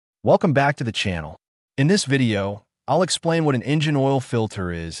Welcome back to the channel. In this video, I'll explain what an engine oil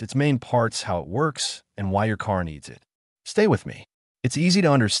filter is, its main parts, how it works, and why your car needs it. Stay with me. It's easy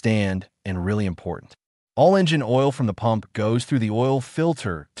to understand and really important. All engine oil from the pump goes through the oil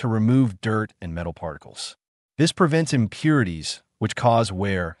filter to remove dirt and metal particles. This prevents impurities, which cause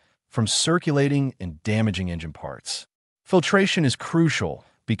wear, from circulating and damaging engine parts. Filtration is crucial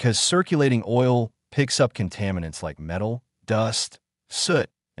because circulating oil picks up contaminants like metal, dust, soot,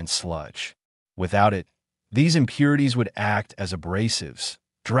 and sludge. Without it, these impurities would act as abrasives,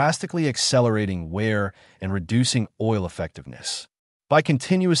 drastically accelerating wear and reducing oil effectiveness. By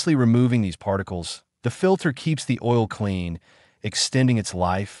continuously removing these particles, the filter keeps the oil clean, extending its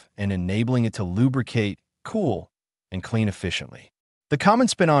life and enabling it to lubricate, cool, and clean efficiently. The common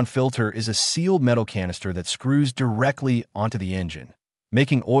spin-on filter is a sealed metal canister that screws directly onto the engine,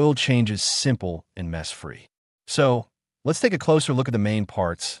 making oil changes simple and mess-free. So, let's take a closer look at the main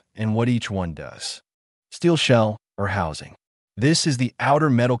parts and what each one does. Steel shell, or housing. This is the outer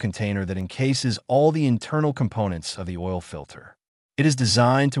metal container that encases all the internal components of the oil filter. It is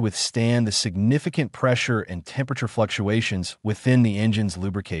designed to withstand the significant pressure and temperature fluctuations within the engine's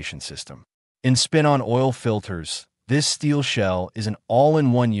lubrication system. In spin-on oil filters, this steel shell is an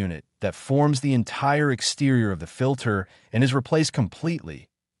all-in-one unit that forms the entire exterior of the filter and is replaced completely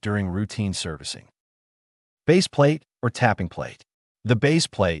during routine servicing. Base plate or tapping plate. The base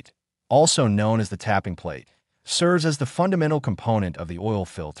plate, also known as the tapping plate, serves as the fundamental component of the oil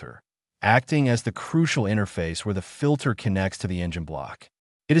filter, acting as the crucial interface where the filter connects to the engine block.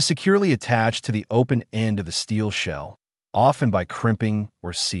 It is securely attached to the open end of the steel shell, often by crimping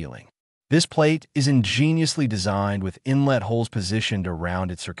or sealing. This plate is ingeniously designed with inlet holes positioned around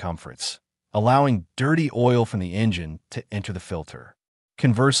its circumference, allowing dirty oil from the engine to enter the filter.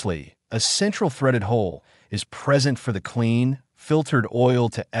 Conversely, a central threaded hole is present for the clean, filtered oil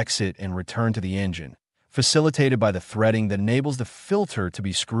to exit and return to the engine, facilitated by the threading that enables the filter to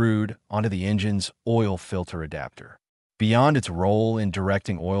be screwed onto the engine's oil filter adapter. Beyond its role in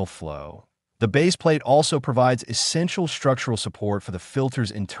directing oil flow, the base plate also provides essential structural support for the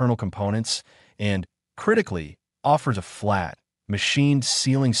filter's internal components and, critically, offers a flat, machined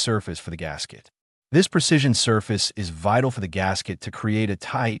sealing surface for the gasket. This precision surface is vital for the gasket to create a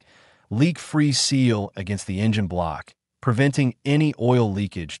tight, leak-free seal against the engine block, preventing any oil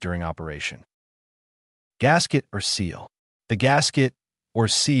leakage during operation. Gasket or seal. The gasket, or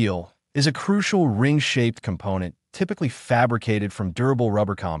seal, is a crucial ring-shaped component typically fabricated from durable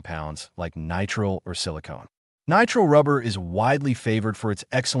rubber compounds like nitrile or silicone. Nitrile rubber is widely favored for its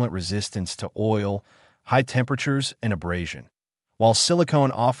excellent resistance to oil, high temperatures, and abrasion, while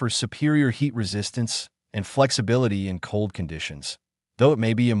silicone offers superior heat resistance and flexibility in cold conditions, though it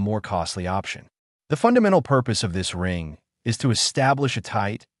may be a more costly option. The fundamental purpose of this ring is to establish a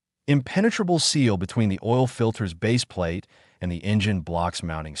tight, impenetrable seal between the oil filter's base plate and the engine block's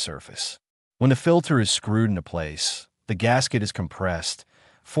mounting surface. When the filter is screwed into place, the gasket is compressed,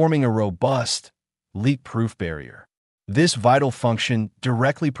 forming a robust, leak-proof barrier. This vital function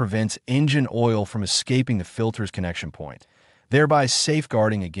directly prevents engine oil from escaping the filter's connection point, thereby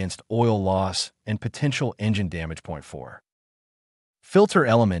safeguarding against oil loss and potential engine damage. Point 4. Filter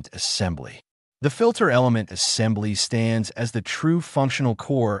element assembly. The filter element assembly stands as the true functional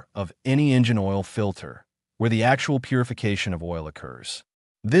core of any engine oil filter, where the actual purification of oil occurs.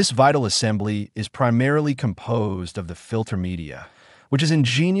 This vital assembly is primarily composed of the filter media, which is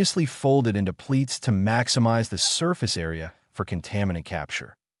ingeniously folded into pleats to maximize the surface area for contaminant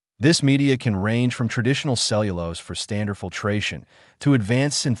capture. This media can range from traditional cellulose for standard filtration to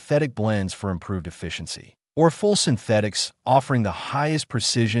advanced synthetic blends for improved efficiency, or full synthetics offering the highest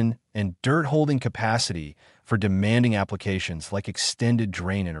precision and dirt-holding capacity for demanding applications like extended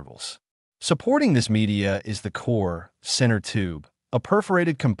drain intervals. Supporting this media is the core, center tube, a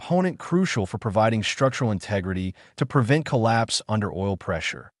perforated component crucial for providing structural integrity to prevent collapse under oil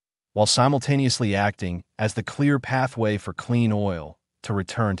pressure, while simultaneously acting as the clear pathway for clean oil to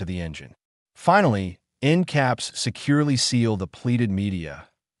return to the engine. Finally, end caps securely seal the pleated media,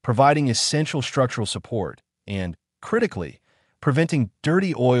 providing essential structural support and, critically, preventing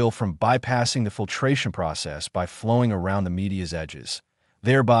dirty oil from bypassing the filtration process by flowing around the media's edges,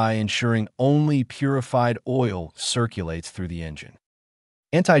 thereby ensuring only purified oil circulates through the engine.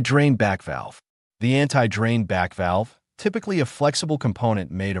 Anti-drain back valve. The anti-drain back valve, typically a flexible component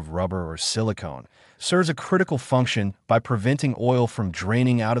made of rubber or silicone, serves a critical function by preventing oil from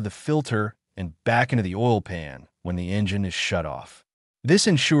draining out of the filter and back into the oil pan when the engine is shut off. This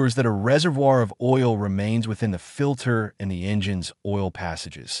ensures that a reservoir of oil remains within the filter and the engine's oil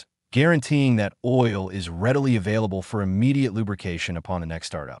passages, guaranteeing that oil is readily available for immediate lubrication upon the next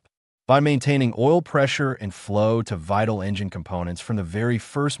startup. by maintaining oil pressure and flow to vital engine components from the very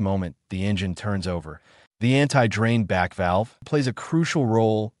first moment the engine turns over. The anti-drain back valve plays a crucial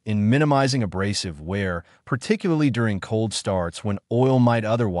role in minimizing abrasive wear, particularly during cold starts when oil might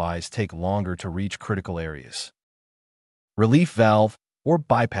otherwise take longer to reach critical areas. Relief valve or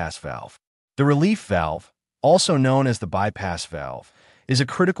bypass valve. The relief valve, also known as the bypass valve, is a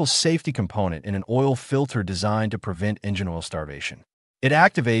critical safety component in an oil filter designed to prevent engine oil starvation. It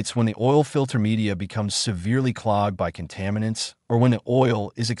activates when the oil filter media becomes severely clogged by contaminants or when the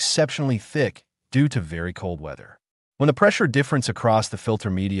oil is exceptionally thick due to very cold weather. When the pressure difference across the filter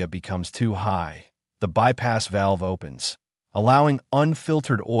media becomes too high, the bypass valve opens, allowing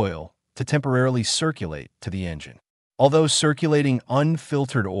unfiltered oil to temporarily circulate to the engine. Although circulating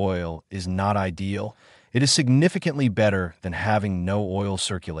unfiltered oil is not ideal, it is significantly better than having no oil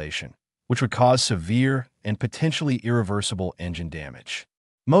circulation, which would cause severe and potentially irreversible engine damage.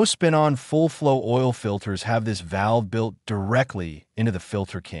 Most spin-on full-flow oil filters have this valve built directly into the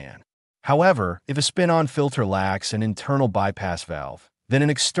filter can. However, if a spin-on filter lacks an internal bypass valve, then an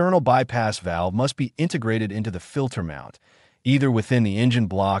external bypass valve must be integrated into the filter mount, either within the engine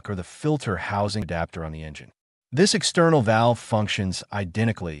block or the filter housing adapter on the engine. This external valve functions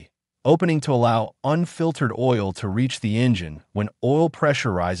identically, opening to allow unfiltered oil to reach the engine when oil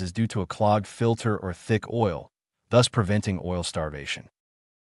pressure rises due to a clogged filter or thick oil, thus preventing oil starvation.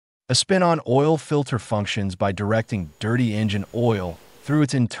 A spin-on oil filter functions by directing dirty engine oil through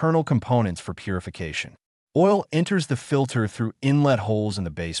its internal components for purification. Oil enters the filter through inlet holes in the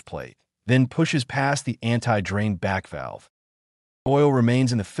base plate, then pushes past the anti-drain back valve. Oil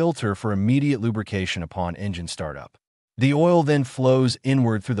remains in the filter for immediate lubrication upon engine startup. The oil then flows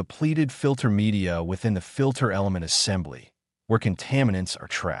inward through the pleated filter media within the filter element assembly, where contaminants are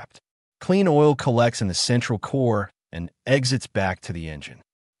trapped. Clean oil collects in the central core and exits back to the engine.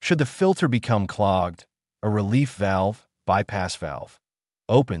 Should the filter become clogged, a relief valve, bypass valve,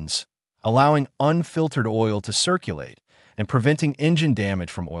 opens, allowing unfiltered oil to circulate and preventing engine damage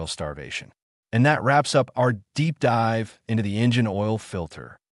from oil starvation. And that wraps up our deep dive into the engine oil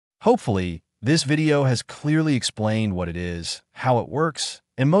filter. Hopefully, this video has clearly explained what it is, how it works,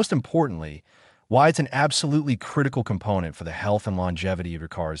 and most importantly, why it's an absolutely critical component for the health and longevity of your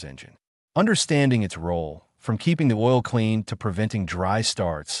car's engine. Understanding its role, from keeping the oil clean to preventing dry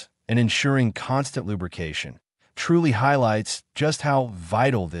starts and ensuring constant lubrication, truly highlights just how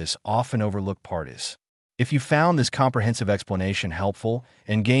vital this often overlooked part is. If you found this comprehensive explanation helpful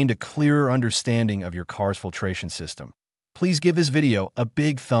and gained a clearer understanding of your car's filtration system, please give this video a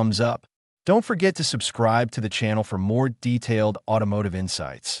big thumbs up. Don't forget to subscribe to the channel for more detailed automotive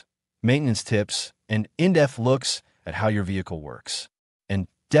insights, maintenance tips, and in-depth looks at how your vehicle works. And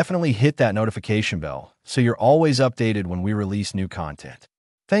definitely hit that notification bell so you're always updated when we release new content.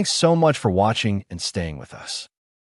 Thanks so much for watching and staying with us.